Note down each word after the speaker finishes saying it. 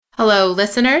Hello,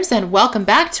 listeners, and welcome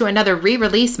back to another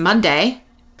Re-Release Monday.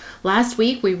 Last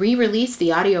week, we re-released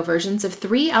the audio versions of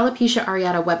 3 Alopecia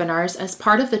Areata webinars as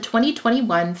part of the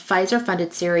 2021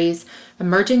 Pfizer-funded series,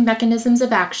 Emerging Mechanisms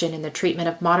of Action in the Treatment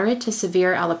of Moderate to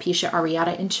Severe Alopecia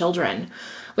Areata in Children,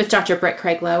 with Dr. Britt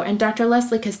Craiglow and Dr.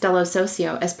 Leslie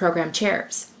Costello-Socio as program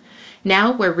chairs.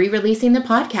 Now, we're re-releasing the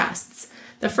podcasts.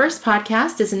 The first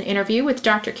podcast is an interview with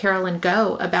Dr. Carolyn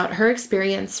Go about her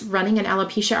experience running an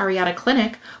alopecia areata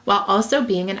clinic while also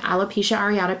being an alopecia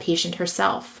areata patient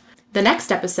herself. The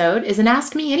next episode is an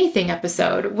Ask Me Anything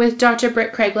episode with Dr.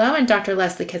 Britt Craiglow and Dr.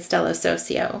 Leslie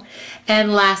Costello-Socio.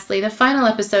 And lastly, the final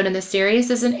episode in the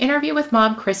series is an interview with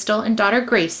mom Crystal and daughter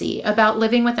Gracie about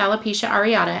living with alopecia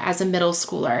areata as a middle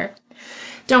schooler.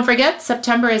 Don't forget,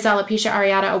 September is Alopecia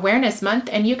Areata Awareness Month,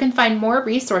 and you can find more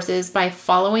resources by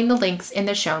following the links in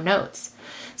the show notes.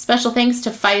 Special thanks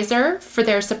to Pfizer for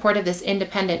their support of this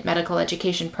independent medical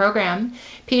education program.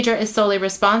 Pedra is solely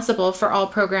responsible for all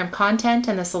program content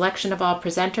and the selection of all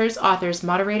presenters, authors,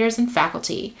 moderators, and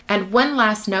faculty. And one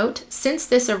last note, since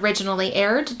this originally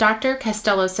aired, Dr.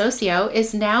 Costello-Socio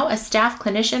is now a staff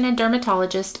clinician and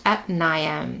dermatologist at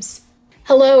NIAMS.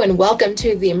 Hello and welcome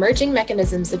to the Emerging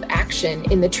Mechanisms of Action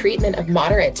in the Treatment of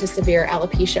Moderate to Severe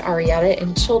Alopecia Areata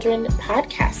in Children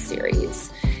podcast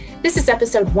series. This is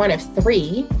episode 1 of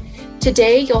 3.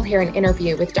 Today you'll hear an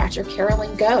interview with Dr.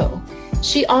 Carolyn Go.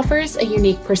 She offers a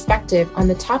unique perspective on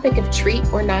the topic of treat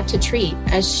or not to treat,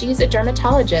 as she's a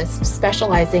dermatologist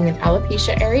specializing in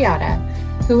alopecia areata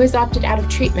who has opted out of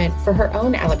treatment for her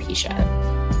own alopecia.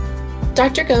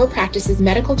 Dr. Go practices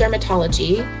medical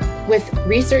dermatology with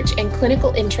research and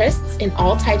clinical interests in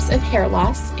all types of hair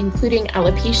loss, including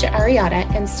alopecia areata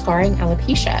and scarring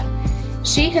alopecia.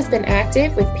 She has been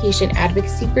active with patient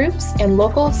advocacy groups and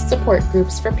local support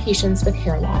groups for patients with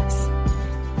hair loss.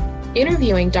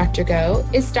 Interviewing Dr. Go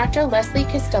is Dr. Leslie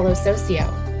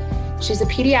Costello-Socio. She's a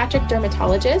pediatric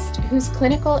dermatologist whose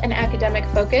clinical and academic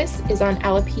focus is on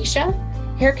alopecia,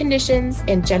 hair conditions,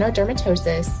 and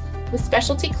genodermatosis, with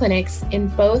specialty clinics in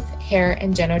both hair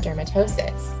and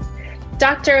genodermatosis.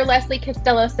 Dr. Leslie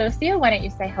Costello-Socio, why don't you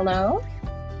say hello?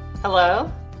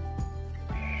 Hello.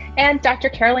 And Dr.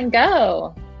 Carolyn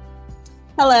Go.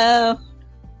 Hello.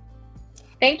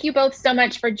 Thank you both so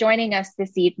much for joining us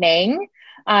this evening.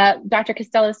 Dr.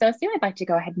 Costello-Socio, I'd like to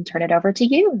go ahead and turn it over to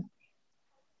you.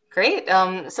 Great.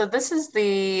 So this is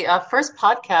the first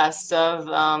podcast of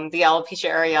the Alopecia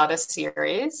Areata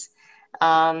series.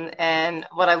 And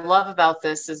what I love about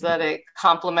this is that it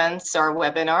complements our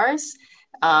webinars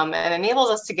and enables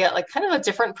us to get like kind of a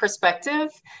different perspective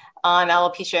on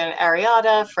alopecia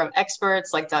areata from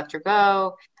experts like Dr.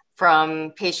 Go,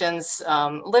 from patients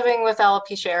living with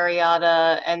alopecia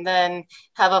areata, and then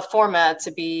have a format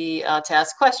to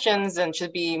ask questions and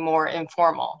should be more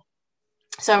informal.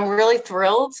 So I'm really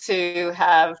thrilled to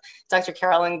have Dr.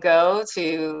 Carolyn Go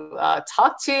to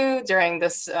talk to during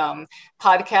this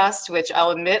podcast, which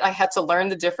I'll admit I had to learn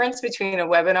the difference between a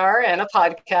webinar and a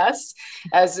podcast,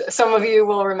 as some of you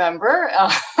will remember.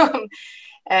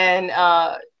 And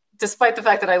despite the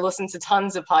fact that I listen to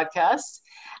tons of podcasts,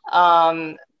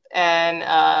 I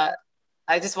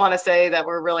just want to say that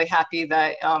we're really happy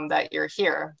that you're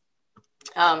here.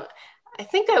 I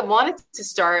think I wanted to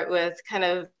start with kind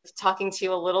of talking to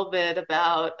you a little bit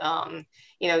about,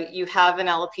 you have an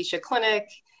alopecia clinic,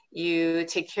 you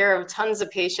take care of tons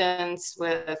of patients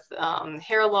with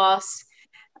hair loss,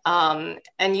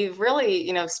 and you've really,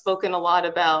 spoken a lot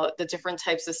about the different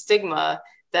types of stigma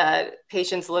that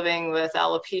patients living with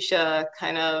alopecia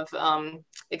kind of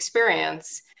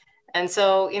experience. And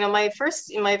so, my first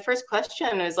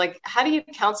question is like, how do you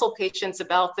counsel patients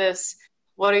about this?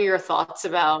 What are your thoughts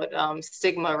about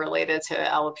stigma related to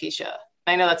alopecia?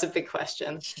 I know that's a big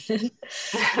question.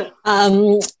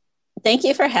 Thank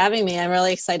you for having me. I'm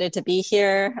really excited to be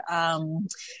here.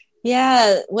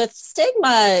 With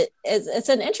stigma, it's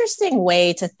an interesting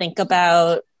way to think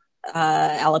about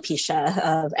alopecia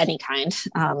of any kind,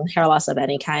 hair loss of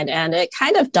any kind. And it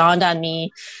kind of dawned on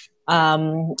me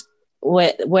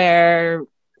where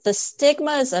the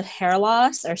stigmas of hair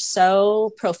loss are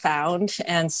so profound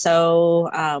and so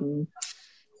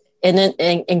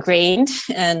ingrained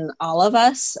in all of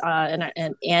us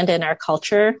and in our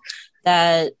culture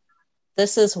that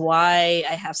this is why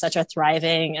I have such a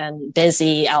thriving and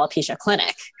busy alopecia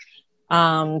clinic.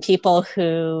 People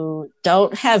who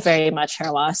don't have very much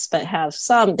hair loss, but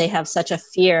they have such a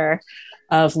fear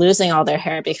of losing all their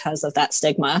hair because of that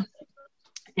stigma.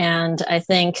 And I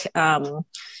think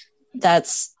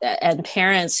and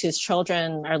parents whose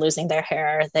children are losing their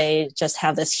hair, they just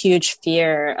have this huge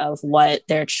fear of what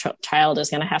their child is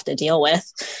going to have to deal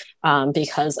with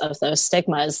because of those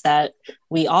stigmas that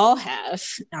we all have.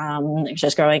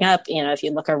 Just growing up, if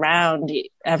you look around,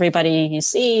 everybody you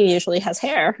see usually has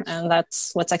hair, and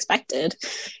that's what's expected.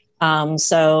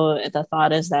 So the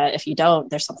thought is that if you don't,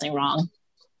 there's something wrong.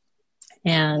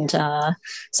 And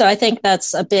so I think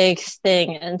that's a big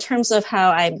thing in terms of how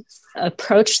I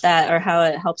approach that, or how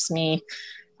it helps me,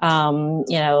 how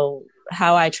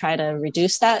I try to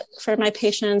reduce that for my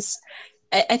patients.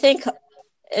 I think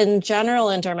in general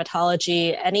in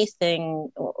dermatology,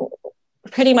 anything,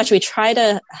 pretty much we try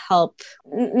to help,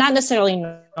 not necessarily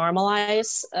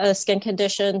normalize a skin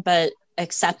condition, but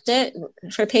accept it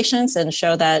for patients and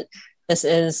show that this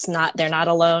is not, they're not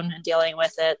alone in dealing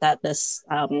with it, that this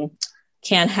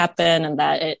can happen and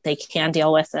that they can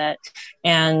deal with it.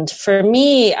 And for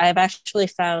me, I've actually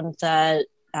found that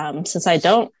since I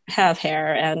don't have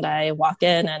hair and I walk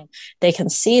in and they can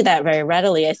see that very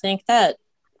readily, I think that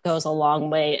goes a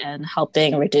long way in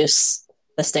helping reduce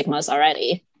the stigmas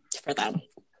already for them,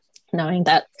 knowing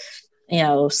that,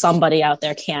 somebody out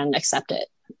there can accept it.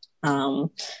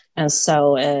 And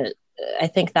so I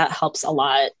think that helps a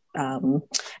lot.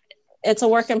 It's a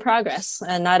work in progress,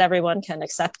 and not everyone can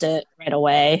accept it right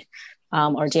away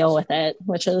or deal with it,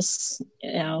 which is,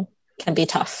 can be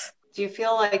tough. Do you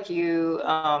feel like you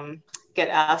get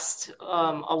asked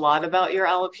a lot about your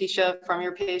alopecia from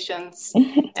your patients?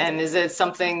 And is it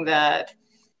something that,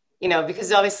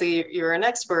 because obviously you're an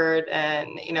expert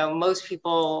and, most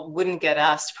people wouldn't get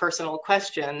asked personal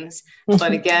questions,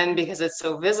 but again, because it's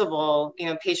so visible,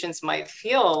 patients might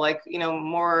feel like,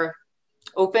 more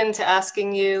open to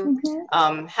asking you.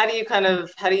 How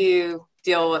do you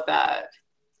deal with that?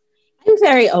 I'm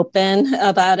very open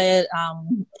about it.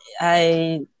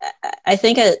 I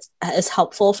think it is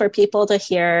helpful for people to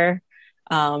hear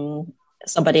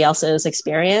somebody else's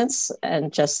experience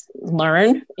and just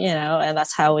learn, and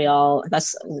that's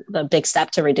that's the big step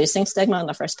to reducing stigma in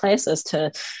the first place, is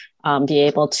to be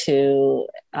able to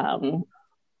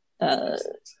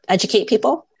educate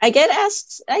people. I get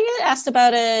asked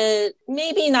about it,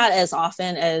 maybe not as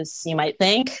often as you might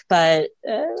think, but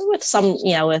with some,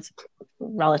 with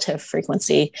relative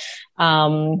frequency.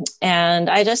 And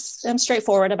I just am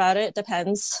straightforward about it. It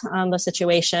depends on the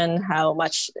situation, how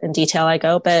much in detail I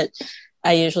go, but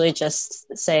I usually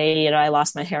just say, I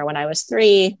lost my hair when I was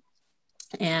 3,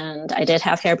 and I did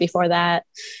have hair before that.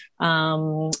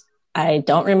 I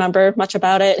don't remember much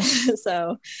about it.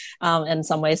 So, in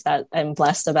some ways that I'm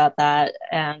blessed about that.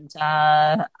 And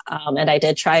I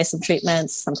did try some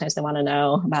treatments. Sometimes they want to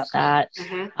know about that.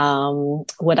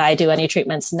 Would I do any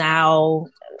treatments now?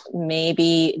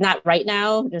 Maybe not right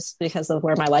now, just because of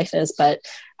where my life is, but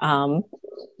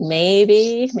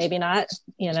maybe not,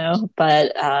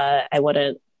 but I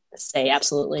wouldn't say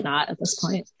absolutely not at this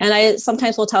point. And I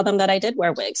sometimes will tell them that I did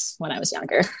wear wigs when I was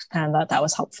younger, and that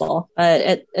was helpful,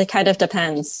 but it kind of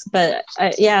depends. But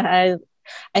I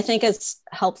think it's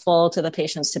helpful to the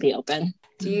patients to be open.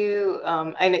 Do you,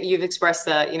 I know you've expressed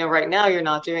that, right now you're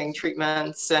not doing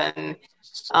treatments, and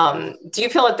do you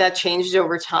feel like that changed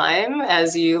over time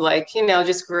as you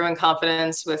just grew in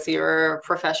confidence with your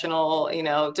professional,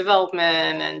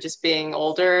 development and just being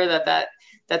older,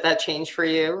 that changed for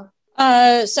you?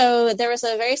 So there was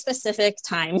a very specific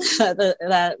time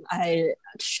that I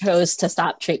chose to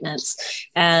stop treatments.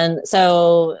 And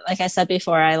so, like I said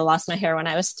before, I lost my hair when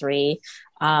I was 3.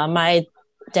 My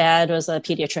dad was a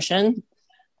pediatrician.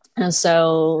 And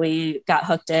so we got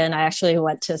hooked in. I actually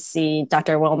went to see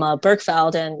Dr. Wilma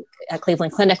Bergfeld at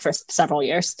Cleveland Clinic for several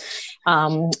years.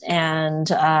 And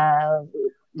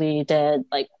we did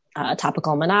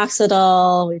topical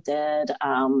minoxidil. We did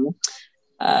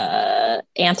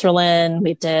anthralin.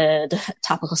 We did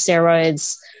topical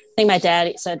steroids. I think my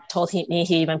dad told me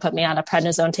he even put me on a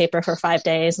prednisone taper for 5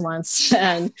 days once,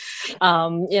 and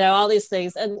all these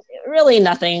things, and really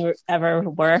nothing ever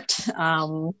worked.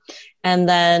 And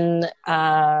then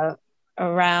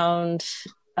around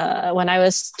when I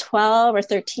was 12 or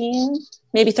 13,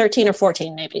 maybe 13 or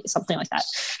 14, maybe something like that,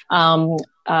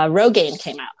 Rogaine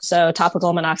came out. So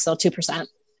topical minoxidil 2%.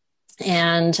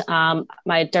 And our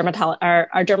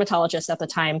dermatologist at the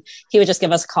time, he would just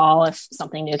give us a call if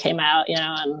something new came out,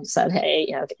 and said, hey,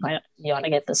 you want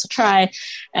to give this a try.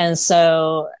 And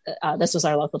so this was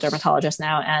our local dermatologist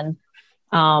now. And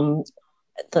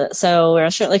so we were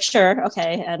sure,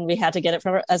 okay. And we had to get it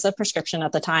as a prescription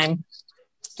at the time.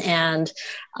 And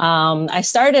I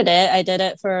started it. I did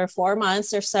it for 4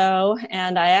 months or so,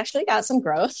 and I actually got some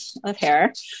growth of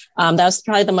hair. That was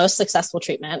probably the most successful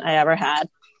treatment I ever had.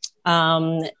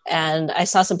 And I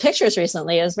saw some pictures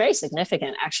recently. It was very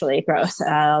significant, actually, growth,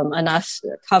 enough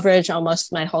coverage,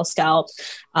 almost my whole scalp,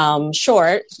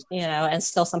 short, and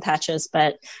still some patches,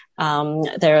 but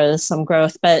there was some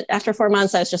growth. But after 4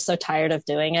 months, I was just so tired of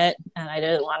doing it, and I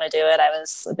didn't want to do it. I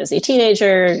was a busy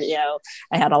teenager.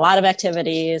 I had a lot of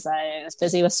activities. I was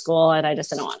busy with school, and I just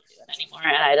didn't want to do it anymore.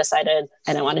 And I decided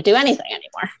I didn't want to do anything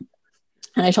anymore.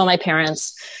 And I told my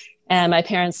parents, and my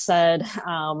parents said,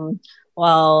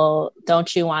 well,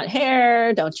 don't you want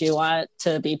hair? Don't you want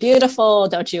to be beautiful?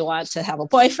 Don't you want to have a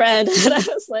boyfriend? And I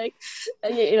was like,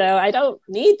 I don't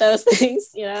need those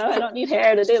things. I don't need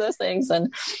hair to do those things.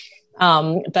 And,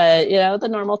 but the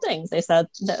normal things, they said,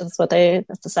 that's what they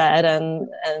said and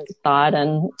thought.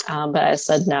 And, but I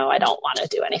said, no, I don't want to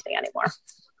do anything anymore.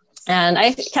 And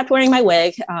I kept wearing my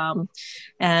wig,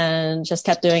 and just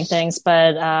kept doing things.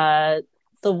 But,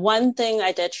 the one thing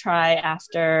I did try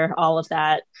after all of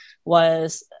that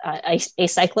was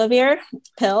acyclovir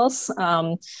pills,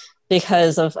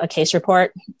 because of a case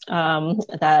report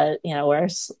that, where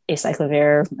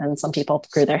acyclovir and some people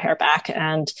grew their hair back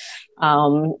and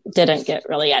didn't get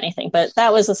really anything. But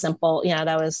that was a simple,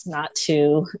 that was not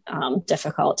too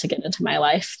difficult to get into my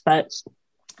life. But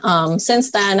since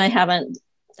then, I haven't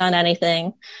done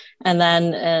anything. And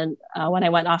then when I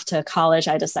went off to college,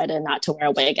 I decided not to wear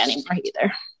a wig anymore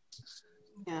either.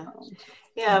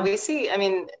 Yeah, we see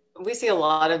a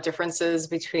lot of differences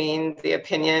between the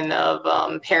opinion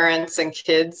of parents and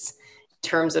kids in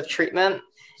terms of treatment.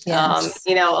 Yes.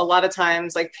 A lot of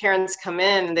times, like, parents come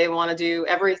in and they want to do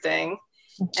everything.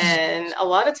 And a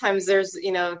lot of times there's,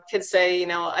 kids say,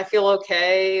 I feel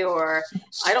okay, or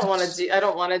I don't want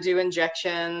to do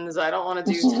injections. I don't want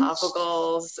to do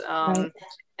topicals. Right.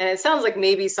 And it sounds like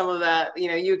maybe some of that,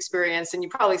 you experience, and you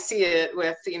probably see it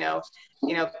with,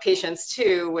 patients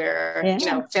too, where,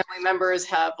 family members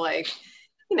have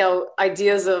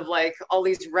ideas of all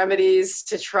these remedies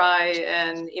to try,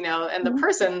 and, and the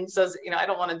person says, I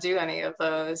don't want to do any of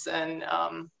those. And,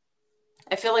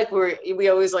 I feel like we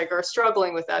always are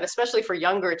struggling with that, especially for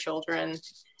younger children,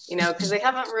 because they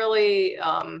haven't really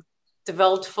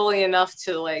developed fully enough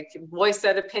to voice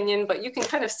that opinion, but you can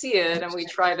kind of see it. And we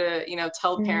try to,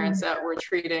 tell parents that we're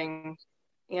treating,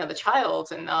 the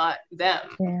child and not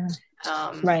them. Yeah.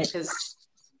 Right. Because,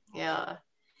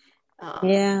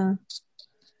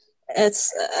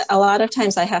 it's a lot of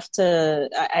times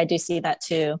I do see that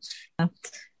too.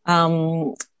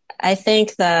 I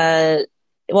think that,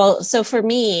 so for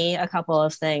me, a couple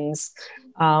of things.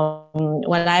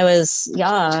 When I was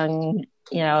young,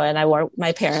 and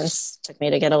my parents took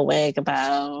me to get a wig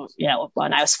about,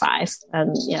 when I was 5,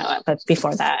 and, but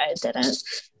before that I didn't.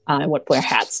 I would wear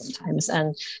hats sometimes,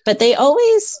 but they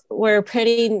always were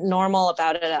pretty normal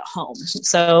about it at home.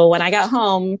 So when I got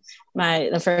home,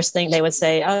 the first thing they would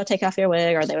say, "Oh, take off your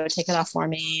wig," or they would take it off for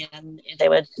me, and they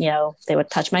would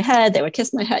touch my head, they would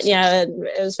kiss my head.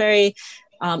 It was very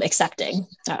accepting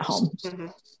at home. Mm-hmm.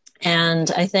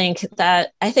 And I think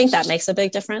that makes a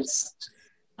big difference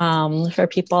for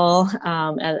people.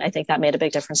 And I think that made a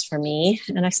big difference for me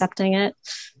in accepting it.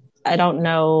 I don't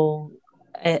know.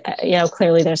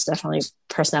 Clearly there's definitely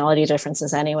personality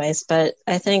differences anyways, but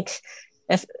I think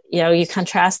if, you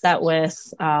contrast that with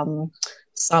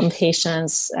some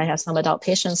patients, I have some adult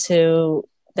patients who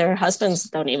their husbands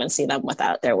don't even see them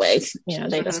without their wig.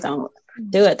 They just don't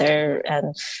do it there.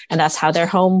 And that's how their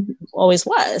home always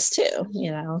was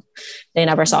too. They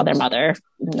never saw their mother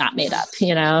not made up,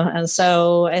 and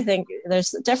so I think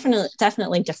there's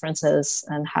definitely differences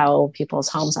in how people's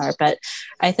homes are. But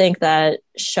I think that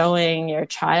showing your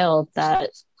child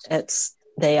that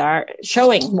they are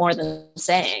showing more than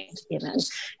saying even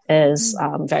is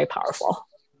very powerful.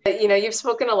 You've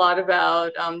spoken a lot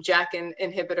about JAK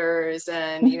inhibitors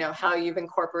and, how you've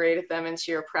incorporated them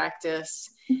into your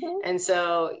practice. Mm-hmm. And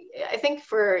so I think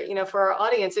for our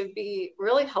audience, it'd be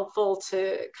really helpful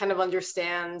to kind of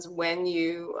understand when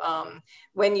you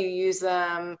use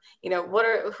them,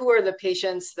 who are the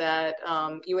patients that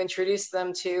you introduce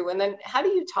them to, and then how do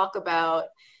you talk about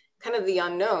kind of the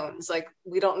unknowns? Like,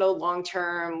 we don't know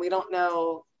long-term, we don't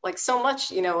know so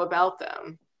much, about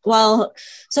them. Well,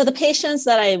 so the patients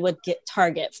that I would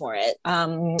target for it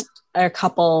are a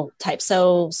couple types.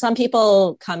 So some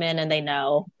people come in and they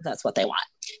know that's what they want.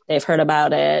 They've heard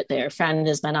about it. Their friend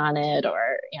has been on it,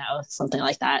 or, something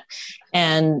like that.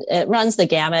 And it runs the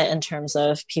gamut in terms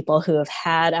of people who have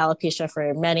had alopecia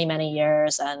for many, many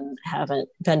years and haven't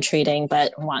been treating,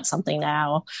 but want something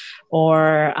now,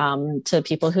 or to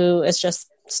people who it's just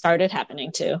started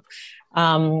happening to.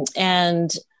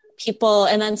 And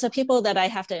people that I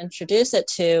have to introduce it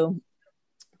to,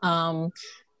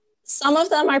 Some of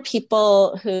them are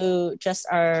people who just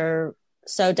are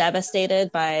so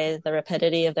devastated by the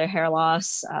rapidity of their hair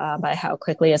loss, by how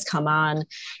quickly it's come on,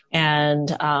 and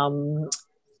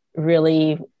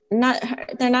really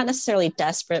they're not necessarily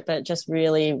desperate, but just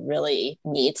really, really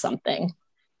need something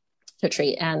to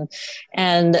treat. And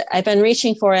I've been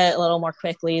reaching for it a little more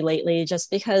quickly lately, just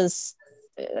because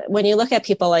when you look at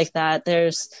people like that,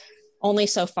 there's only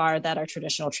so far that our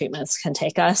traditional treatments can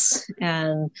take us,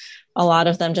 and a lot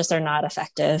of them just are not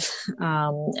effective.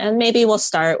 And maybe we'll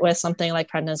start with something like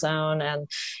prednisone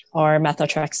or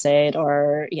methotrexate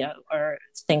or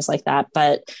things like that.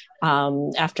 But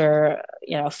after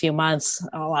a few months,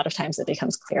 a lot of times it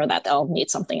becomes clear that they'll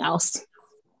need something else.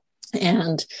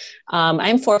 And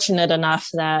I'm fortunate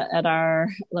enough that at our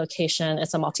location,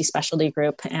 it's a multi-specialty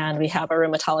group, and we have a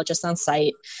rheumatologist on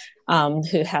site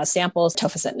who has samples,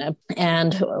 tofacitinib,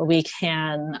 and we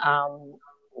can,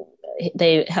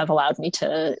 they have allowed me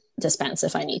to dispense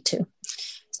if I need to.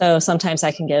 So sometimes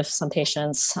I can give some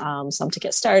patients some to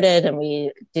get started, and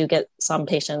we do get some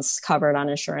patients covered on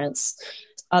insurance.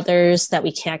 Others that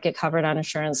we can't get covered on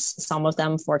insurance, some of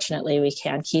them, fortunately, we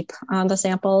can keep on the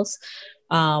samples.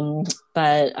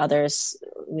 But others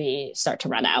we start to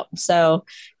run out. So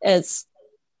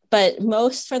but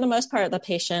for the most part, the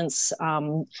patients,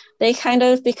 they kind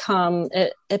of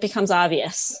it becomes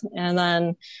obvious. And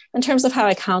then in terms of how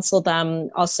I counsel them,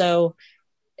 also,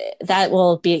 that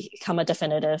will become a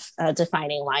definitive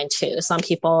defining line too. Some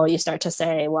people, you start to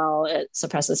say, well, it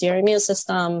suppresses your immune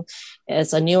system.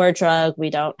 It's a newer drug.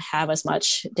 We don't have as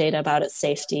much data about its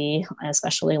safety,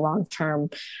 especially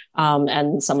long-term.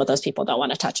 And some of those people don't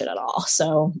want to touch it at all.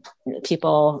 So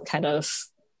people kind of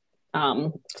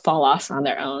fall off on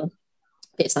their own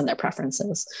based on their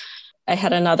preferences. I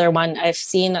had another one. I've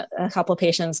seen a couple of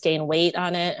patients gain weight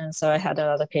on it. And so I had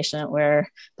another patient where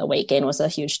the weight gain was a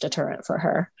huge deterrent for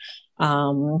her.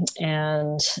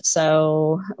 And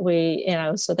so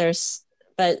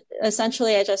but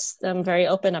essentially I just am very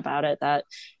open about it, that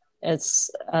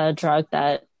it's a drug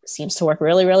that seems to work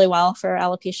really, really well for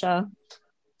alopecia.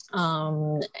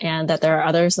 And that there are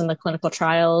others in the clinical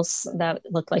trials that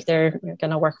look like they're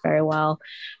going to work very well.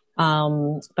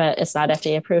 But it's not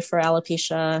FDA approved for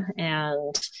alopecia,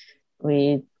 and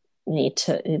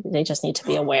they just need to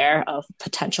be aware of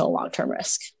potential long-term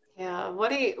risk. Yeah.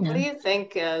 What do you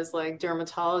think as like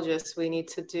dermatologists we need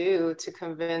to do to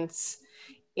convince,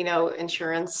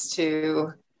 insurance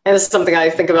to, and this is something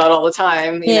I think about all the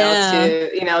time,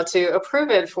 to approve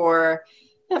it for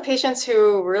patients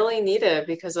who really need it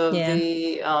because of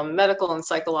the medical and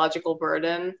psychological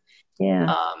burden.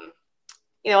 Yeah.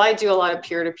 I do a lot of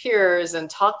peer-to-peers and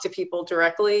talk to people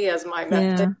directly as my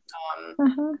method.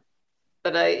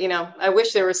 But I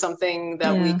wish there was something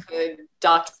that we could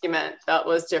document that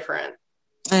was different.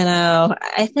 I know.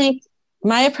 I think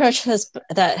my approach has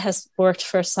worked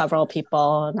for several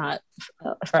people, not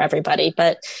for everybody,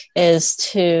 but is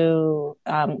to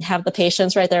have the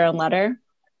patients write their own letter,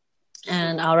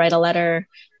 and I'll write a letter,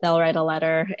 they'll write a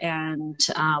letter. And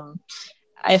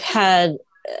I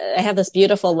have this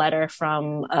beautiful letter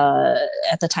from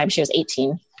at the time she was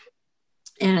 18,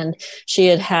 and she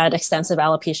had extensive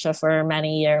alopecia for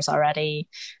many years already,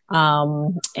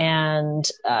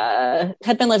 and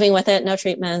had been living with it, no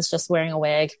treatments, just wearing a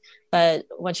wig. But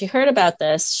when she heard about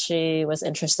this, she was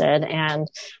interested, and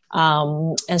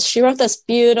she wrote this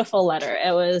beautiful letter.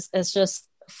 It's just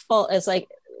full. It's like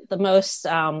the most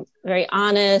very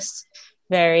honest,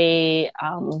 very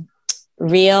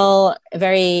real,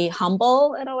 very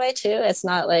humble in a way too. It's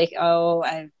not like, oh,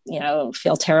 I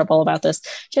feel terrible about this.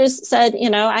 She just said,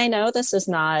 I know this is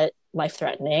not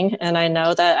life-threatening, and I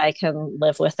know that I can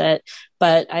live with it,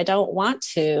 but I don't want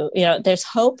to, there's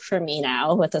hope for me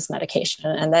now with this medication.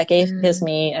 And that gives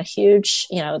me a huge,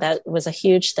 that was a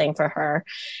huge thing for her.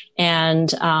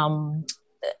 And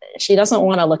she doesn't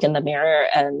want to look in the mirror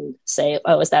and say,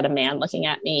 oh, is that a man looking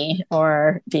at me,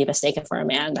 or be mistaken for a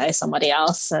man by somebody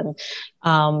else. And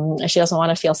she doesn't want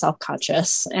to feel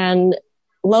self-conscious. And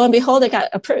lo and behold, it got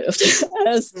approved.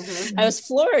 I was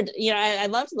floored. I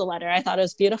loved the letter. I thought it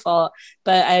was beautiful,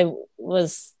 but I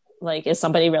was like, is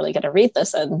somebody really going to read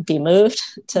this and be moved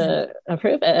to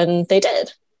approve it? And they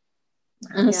did.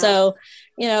 And so,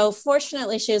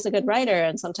 fortunately she is a good writer,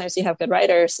 and sometimes you have good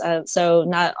writers. So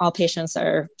not all patients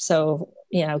are so,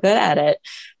 good at it.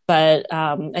 But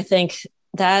I think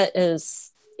that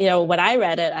is, when I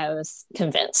read it, I was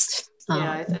convinced.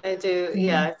 I do.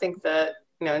 Yeah. I think that,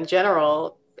 in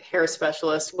general, hair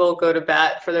specialists will go to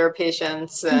bat for their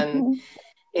patients and,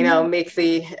 make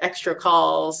the extra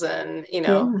calls and,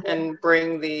 and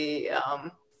bring the,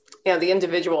 the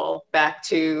individual back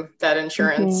to that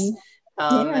insurance.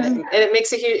 And it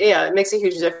makes a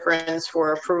huge difference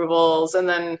for approvals, and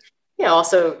then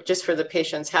also just for the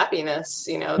patient's happiness,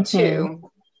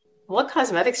 too. What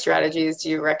cosmetic strategies do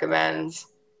you recommend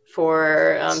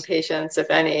for patients, if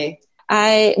any?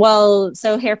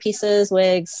 So hair pieces,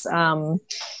 wigs.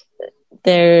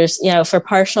 There's for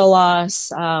partial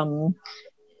loss.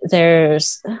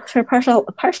 There's for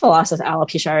partial loss of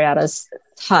alopecia areata is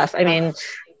tough. I mean,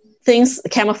 things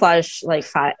camouflage like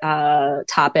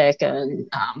Topic and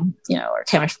or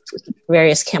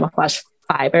various camouflage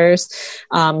fibers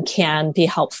can be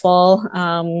helpful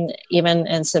even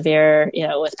in severe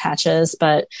with patches,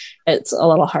 but it's a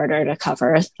little harder to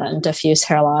cover than diffuse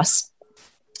hair loss.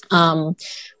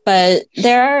 But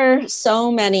there are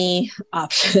so many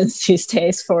options these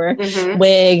days for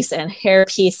wigs and hair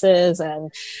pieces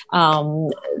and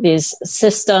these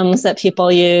systems that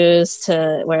people use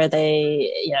to where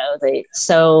they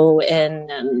sew in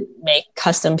and make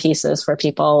custom pieces for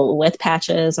people with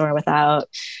patches or without.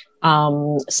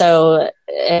 So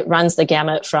it runs the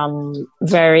gamut from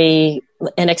very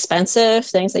inexpensive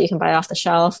things that you can buy off the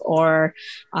shelf or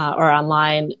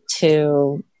online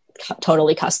to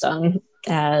totally custom,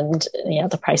 and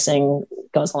the pricing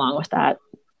goes along with that.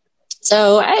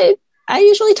 So I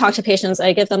usually talk to patients.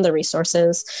 I give them the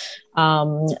resources.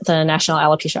 The National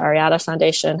Alopecia Areata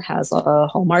Foundation has a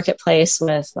whole marketplace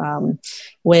with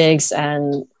wigs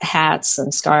and hats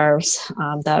and scarves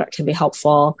that can be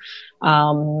helpful.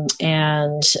 And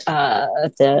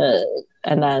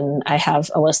then I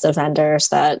have a list of vendors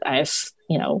that I've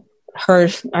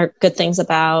heard are good things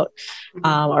about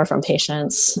or from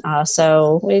patients.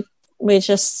 So we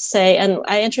just say, and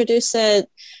I introduce it.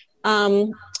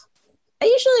 I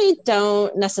usually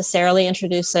don't necessarily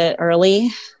introduce it early,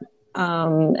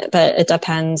 but it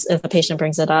depends. If a patient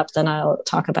brings it up, then I'll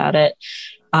talk about it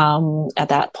at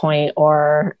that point,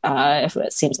 or if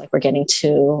it seems like we're getting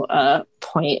to a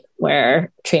point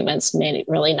where treatments may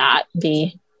really not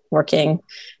be working,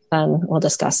 then we'll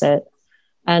discuss it.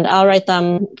 And I'll write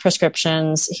them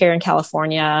prescriptions. Here in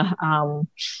California,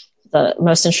 the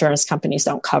most insurance companies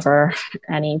don't cover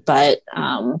any, but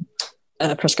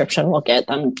a prescription will get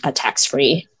them a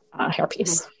tax-free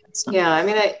hairpiece. So. Yeah, I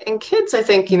mean, in kids, I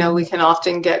think, we can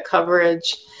often get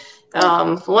coverage.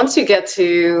 Once you get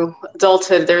to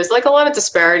adulthood, there's like a lot of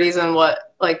disparities in what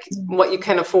you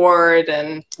can afford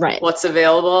and what's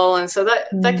available. And so that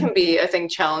can be, I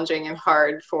think, challenging and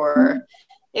hard for,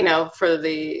 for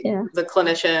the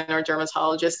clinician or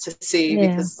dermatologist to see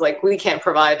because we can't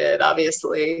provide it,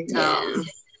 obviously.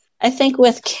 I think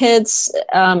with kids,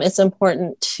 it's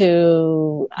important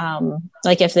to,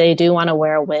 if they do want to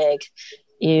wear a wig,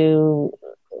 you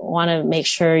want to make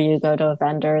sure you go to a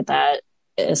vendor that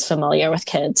is familiar with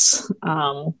kids.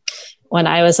 When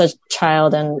I was a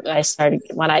child and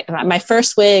my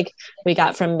first wig we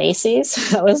got from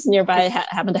Macy's, I was nearby,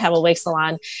 happened to have a wig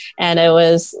salon, and it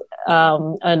was,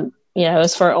 it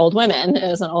was for old women. It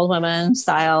was an old women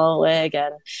style wig,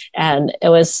 and it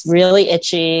was really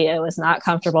itchy. It was not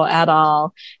comfortable at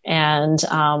all. And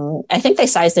I think they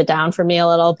sized it down for me a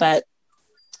little, but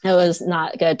it was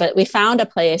not good. But we found a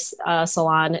place, a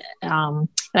salon, and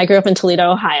I grew up in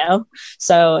Toledo, Ohio.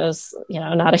 So it was,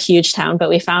 not a huge town, but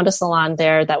we found a salon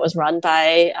there that was run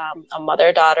by a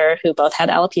mother-daughter who both had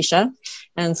alopecia.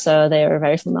 And so they were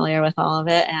very familiar with all of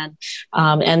it.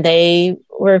 And they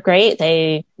were great.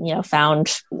 They,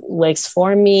 found wigs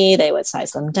for me. They would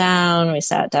size them down. We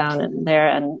sat down in there,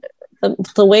 and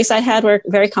the wigs I had were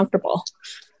very comfortable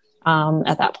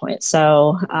at that point.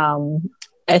 So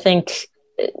I think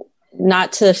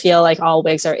not to feel like all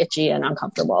wigs are itchy and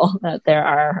uncomfortable, that there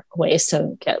are ways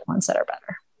to get ones that are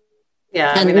better.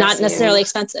 Yeah. And not necessarily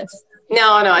expensive.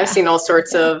 No, I've seen all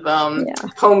sorts of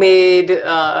homemade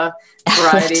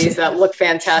varieties that look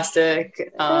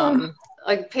fantastic.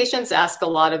 Patients ask a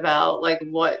lot about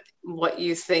what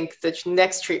you think the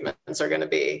next treatments are going to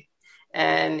be.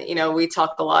 And, we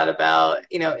talk a lot about,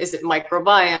 is it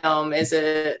microbiome? Is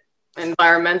it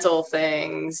environmental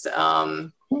things?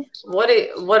 What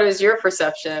is your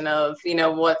perception of,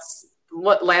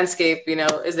 what landscape,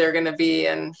 is there going to be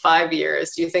in 5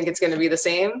 years? Do you think it's going to be the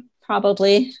same?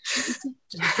 Probably.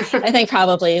 I think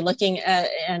probably looking at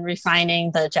and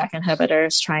refining the JAK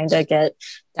inhibitors, trying to get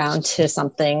down to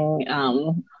something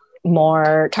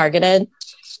more targeted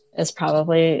is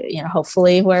probably,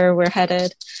 hopefully where we're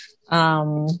headed.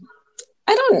 I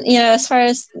don't, as far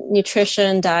as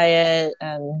nutrition, diet,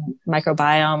 and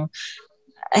microbiome,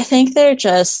 I think they're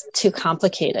just too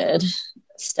complicated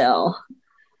still.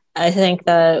 I think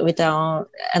that we don't,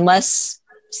 unless,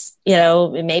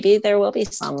 maybe there will be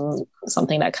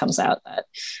something that comes out that,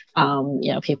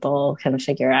 people can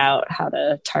figure out how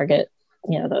to target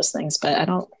those things, but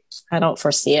I don't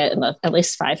foresee it in at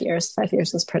least 5 years. 5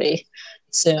 years is pretty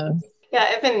soon. Yeah,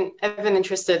 I've been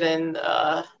interested in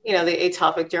the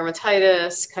atopic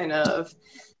dermatitis kind of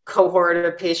cohort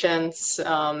of patients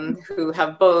who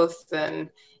have both, and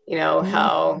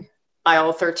how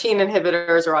IL-13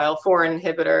 inhibitors or IL-4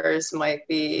 inhibitors might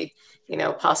be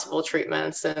possible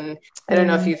treatments. And I don't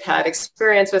know if you've had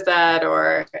experience with that,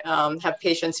 or have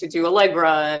patients who do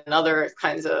Allegra and other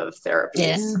kinds of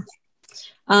therapies. Yeah.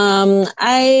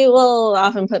 I will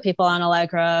often put people on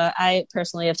Allegra. I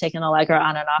personally have taken Allegra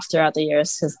on and off throughout the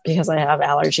years because I have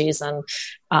allergies, and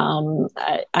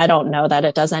I don't know that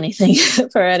it does anything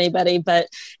for anybody, but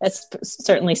it's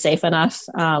certainly safe enough.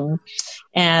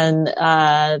 And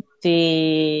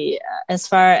as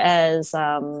far as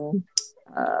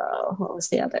what was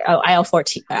the other? Oh,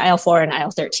 IL-4 and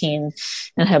IL-13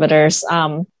 inhibitors.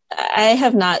 I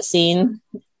have not seen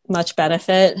much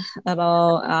benefit at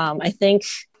all. I think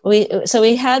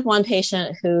we had one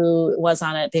patient who was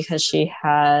on it because she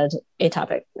had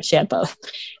both.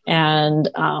 And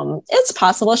it's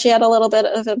possible she had a little bit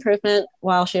of improvement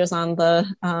while she was on the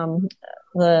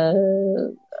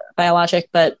biologic,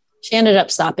 but she ended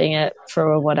up stopping it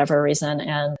for whatever reason.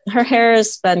 And her hair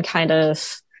has been kind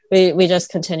of, we just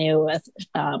continue with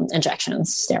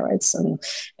injections, steroids, and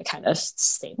kind of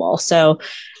stable. So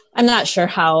I'm not sure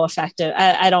how effective.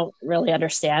 I don't really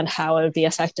understand how it would be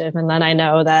effective. And then I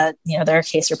know that, there are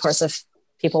case reports of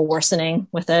people worsening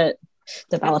with it,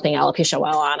 developing alopecia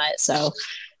while on it. So,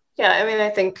 yeah, I mean, I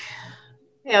think,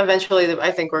 eventually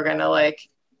I think we're going to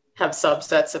have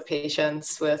subsets of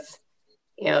patients with,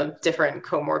 different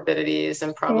comorbidities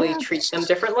and probably treat them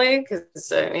differently.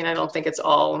 Because I don't think it's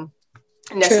all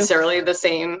necessarily the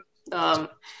same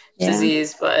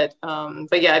disease, but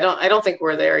yeah, I don't think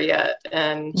we're there yet.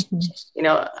 And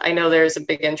I know there's a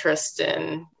big interest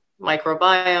in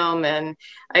microbiome, and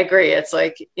I agree, it's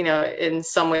in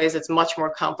some ways it's much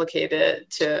more complicated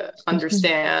to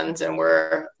understand, and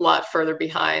we're a lot further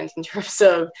behind in terms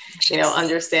of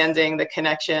understanding the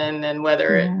connection and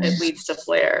whether it leads to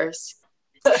flares.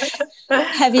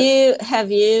 Have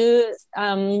you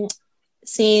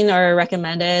seen or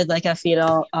recommended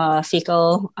a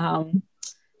fecal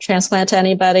transplant to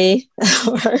anybody,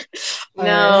 or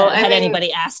no? Had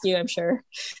anybody asked you? I'm sure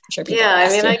people. Yeah,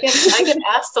 I get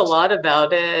asked a lot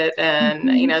about it,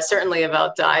 and certainly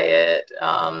about diet.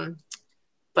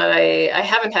 But I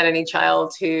haven't had any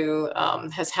child who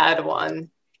has had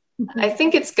one. I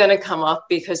think it's going to come up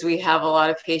because we have a lot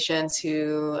of patients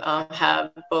who have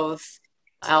both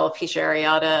alopecia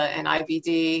areata and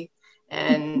IBD.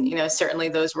 And, certainly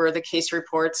those were the case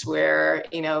reports where,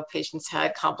 patients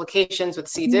had complications with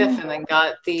C. diff and then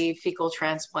got the fecal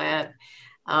transplant.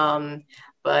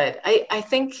 But I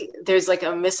think there's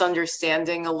a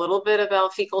misunderstanding a little bit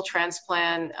about fecal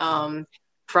transplant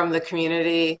from the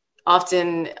community.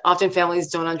 Often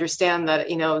families don't understand that,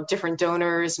 different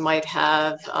donors might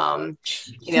have, a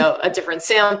different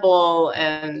sample,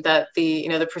 and that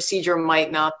the procedure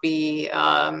might not be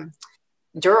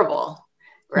durable.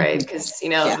 Right. Because,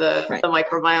 the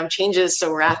microbiome changes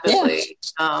so rapidly.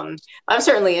 I'm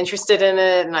certainly interested in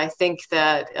it. And I think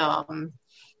that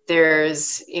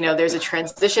there's a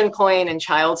transition point in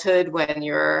childhood when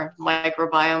your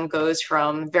microbiome goes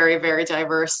from very, very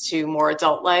diverse to more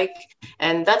adult-like.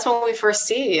 And that's when we first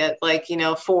see it, right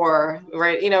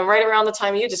around the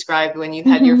time you described when you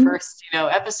had your first,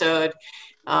 episode.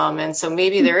 And so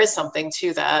maybe there is something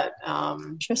to that.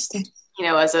 Interesting.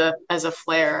 As a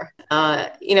flare.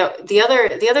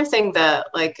 The other thing that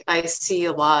I see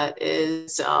a lot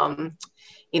is,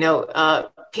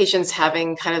 patients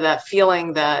having kind of that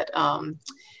feeling that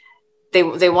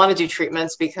they want to do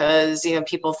treatments because,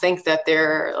 people think that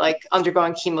they're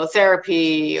undergoing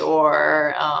chemotherapy,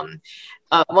 or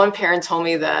one parent told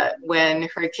me that when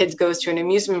her kids goes to an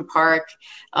amusement park,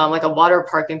 a water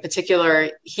park in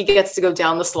particular, he gets to go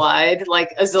down the slide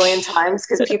a zillion times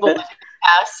because people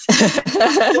pass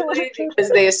because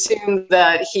they assume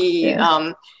that he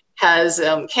has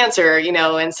cancer,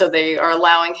 and so they are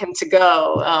allowing him to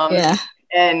go.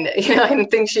 And, I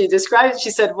think she described it.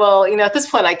 She said, well, at this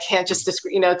point I can't just,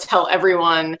 tell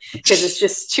everyone because it's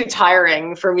just too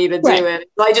tiring for me to do it.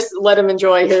 So I just let him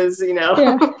enjoy his,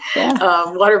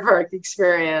 water park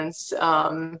experience.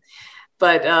 And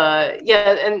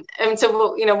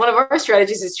so, one of our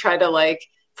strategies is try to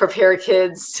prepare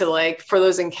kids to for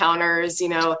those encounters.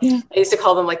 I used to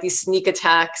call them these sneak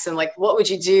attacks, and what would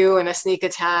you do in a sneak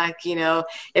attack?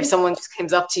 If someone just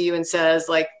comes up to you and says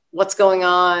what's going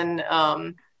on.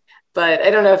 But I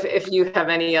don't know if you have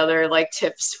any other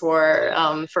tips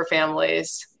for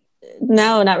families.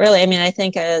 No, not really. I mean, I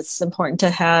think it's important to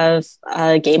have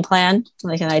a game plan,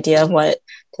 like an idea of what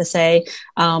to say.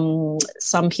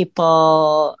 Some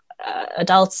people,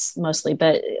 adults mostly,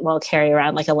 but will carry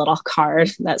around like a little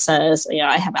card that says,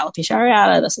 I have alopecia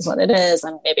areata. This is what it is,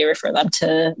 and maybe refer them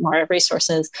to more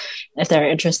resources if they're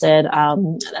interested.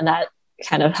 And that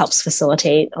kind of helps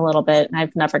facilitate a little bit. And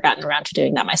I've never gotten around to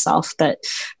doing that myself, but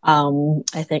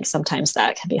I think sometimes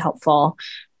that can be helpful.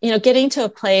 Getting to a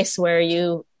place where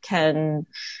you can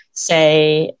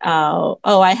say,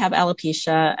 I have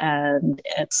alopecia and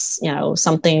it's,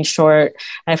 something short.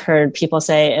 I've heard people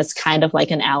say it's kind of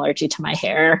like an allergy to my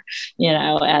hair,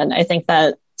 and I think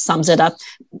that sums it up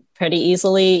pretty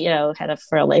easily, kind of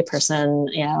for a layperson,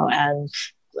 and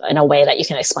in a way that you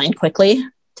can explain quickly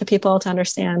to people to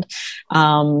understand.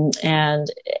 And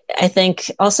I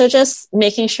think also just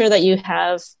making sure that you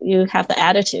have the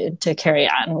attitude to carry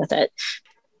on with it.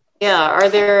 Yeah. Are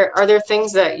there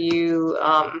things that you,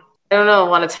 I don't know,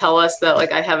 want to tell us that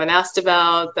like I haven't asked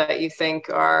about that you think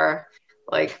are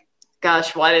like,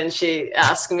 gosh, why didn't she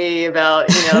ask me about,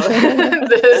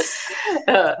 this?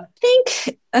 I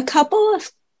think a couple of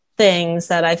things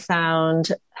that I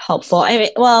found helpful.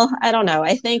 I don't know.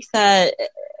 I think that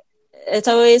it's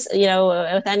always,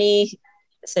 with any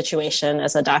situation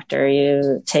as a doctor,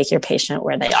 you take your patient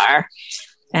where they are.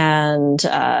 And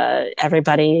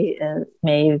everybody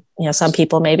some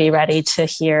people may be ready to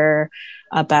hear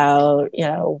about,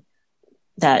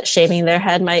 that shaving their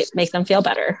head might make them feel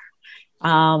better.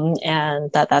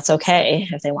 And that's okay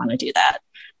if they want to do that.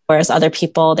 Whereas other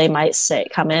people, they might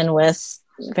come in with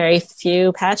very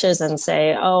few patches and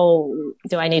say, oh,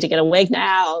 do I need to get a wig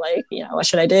now? Like, what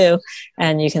should I do?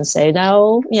 And you can say,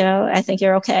 no, I think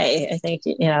you're okay. I think,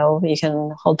 you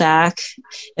can hold back.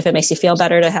 If it makes you feel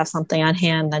better to have something on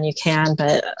hand, then you can,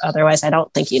 but otherwise I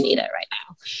don't think you need it right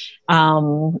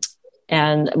now.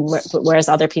 And whereas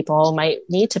other people might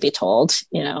need to be told,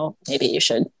 maybe you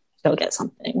should go get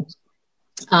something.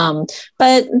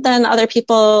 But then other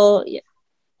people,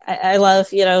 I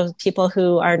love, people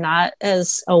who are not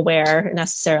as aware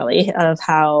necessarily of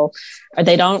how, or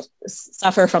they don't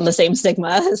suffer from the same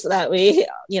stigmas that we,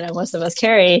 most of us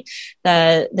carry,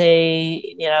 that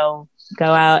they, go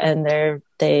out and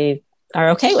they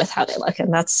are okay with how they look,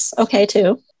 and that's okay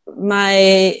too.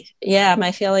 My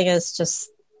feeling is just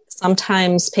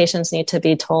sometimes patients need to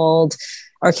be told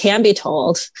or can be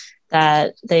told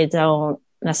that they don't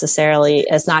necessarily,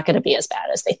 it's not going to be as bad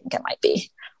as they think it might be.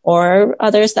 Or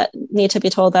others that need to be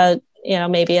told that,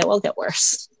 maybe it will get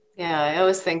worse. Yeah, I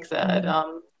always think that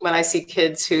when I see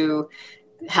kids who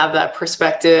have that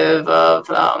perspective of,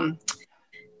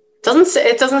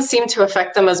 it doesn't seem to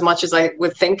affect them as much as I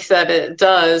would think that it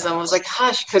does. I was like,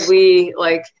 gosh, could we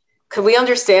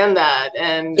understand that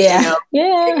and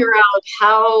figure out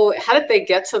how did they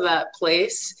get to that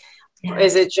place? Yeah.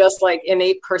 Is it just like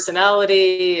innate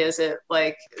personality? Is it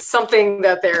like something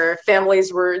that their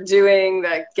families were doing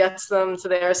that gets them to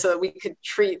there so that we could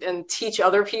treat and teach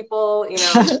other people,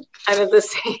 kind of the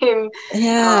same?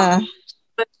 Yeah.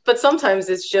 But sometimes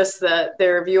it's just that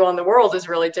their view on the world is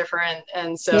really different.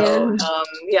 And so,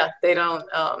 they don't,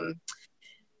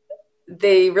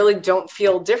 they really don't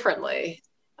feel differently.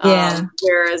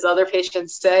 Whereas other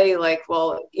patients say like,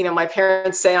 well, my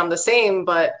parents say I'm the same,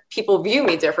 but people view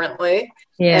me differently.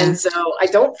 Yeah. And so I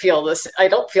don't feel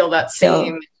that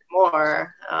same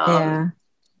anymore.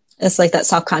 It's like that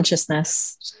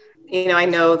self-consciousness. I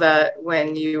know that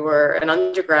when you were an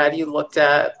undergrad, you looked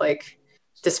at like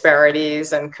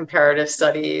disparities and comparative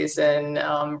studies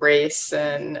and race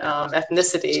and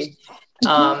ethnicity.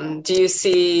 Do you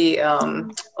see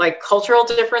like cultural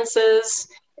differences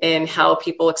in how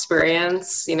people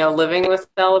experience, living with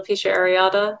alopecia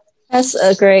areata? That's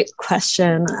a great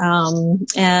question.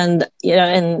 And,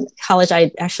 in college,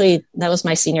 that was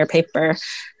my senior paper,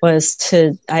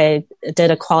 I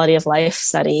did a quality of life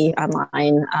study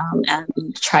online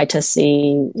and tried to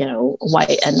see,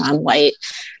 white and non-white,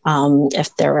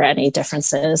 if there were any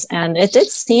differences. And it did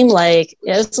seem like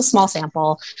it was a small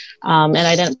sample, and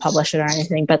I didn't publish it or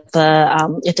anything, but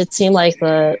it did seem like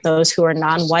those who are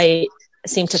non-white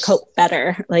seem to cope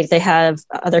better. Like they have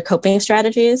other coping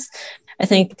strategies, I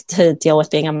think, to deal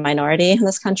with being a minority in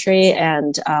this country.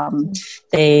 And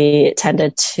they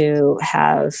tended to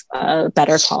have a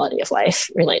better quality of life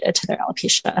related to their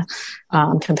alopecia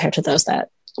compared to those that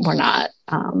were not,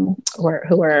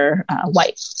 who were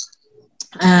white.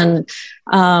 And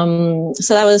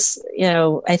so that was,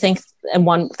 I think,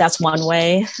 that's one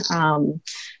way.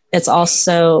 It's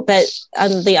also, but on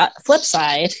the flip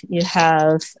side, you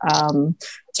have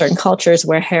certain cultures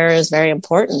where hair is very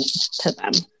important to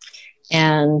them.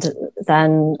 And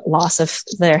then loss of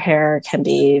their hair can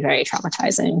be very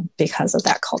traumatizing because of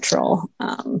that cultural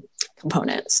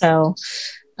component. So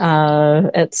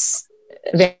it's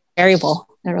variable.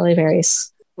 It really varies.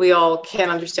 We all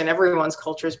can't understand everyone's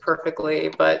cultures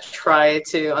perfectly, but try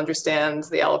to understand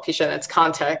the alopecia in its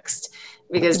context,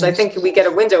 because I think we get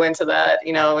a window into that,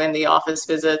 in the office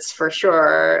visits for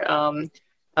sure,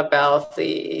 about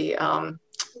the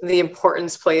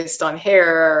importance placed on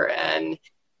hair and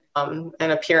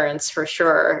appearance for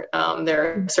sure. There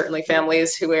are certainly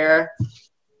families where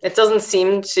it doesn't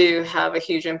seem to have a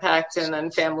huge impact, and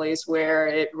then families where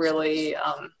it really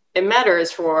it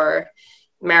matters for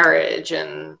marriage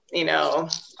and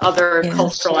other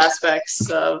cultural aspects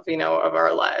of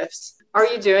our lives. Are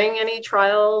you doing any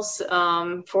trials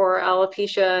for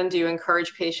alopecia, and do you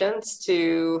encourage patients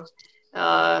to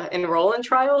enroll in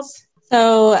trials?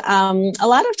 So a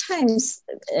lot of times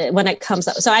when it comes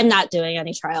up, so I'm not doing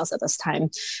any trials at this time.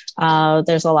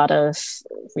 There's a lot of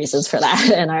reasons for that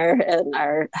in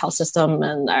our health system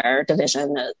and our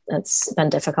division. It's been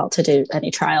difficult to do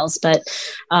any trials, but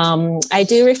I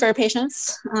do refer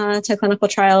patients to clinical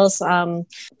trials.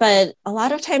 But a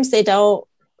lot of times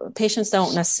patients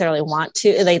don't necessarily want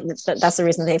to. That's the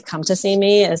reason they've come to see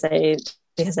me,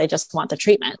 because they just want the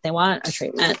treatment. They want a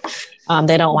treatment.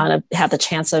 They don't want to have the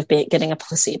chance of getting a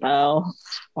placebo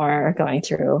or going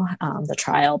through the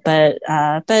trial. But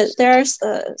there's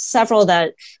several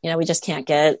that, we just can't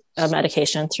get a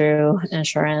medication through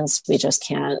insurance. We just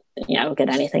can't, get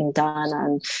anything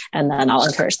done. And then I'll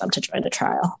encourage them to join the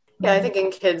trial. Yeah, I think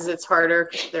in kids it's harder.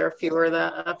 There are fewer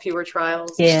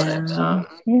trials. Yeah. But,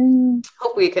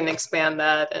 hope we can expand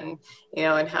that and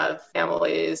have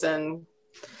families and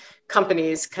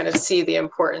companies kind of see the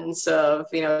importance of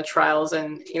trials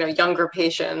and younger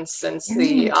patients, since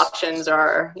the options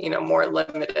are more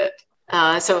limited.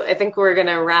 So I think we're going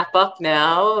to wrap up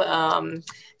now.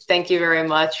 Thank you very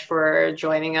much for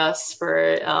joining us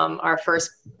for our first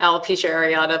Alopecia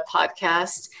Areata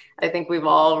podcast. I think we've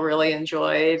all really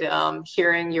enjoyed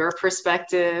hearing your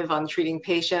perspective on treating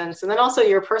patients, and then also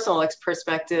your personal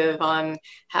perspective on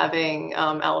having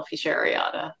alopecia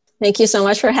areata. Thank you so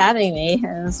much for having me.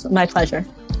 It was my pleasure.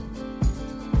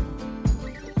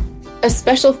 A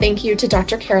special thank you to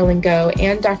Dr. Carolyn Go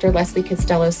and Dr. Leslie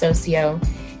Costello-Socio.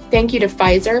 Thank you to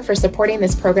Pfizer for supporting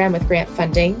this program with grant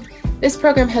funding. This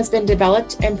program has been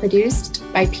developed and produced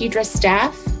by PEDRA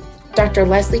staff, Dr.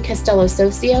 Leslie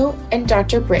Costello-Socio, and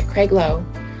Dr. Britt Craiglow.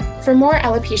 For more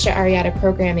alopecia areata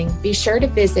programming, be sure to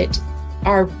visit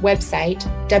our website,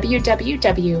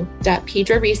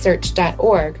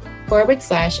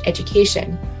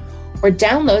 www.pedraresearch.org/education, or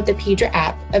download the PEDRA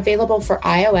app available for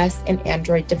iOS and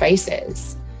Android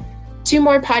devices. 2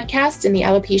 more podcasts in the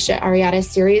Alopecia Areata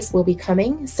series will be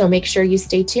coming, so make sure you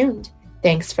stay tuned.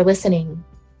 Thanks for listening.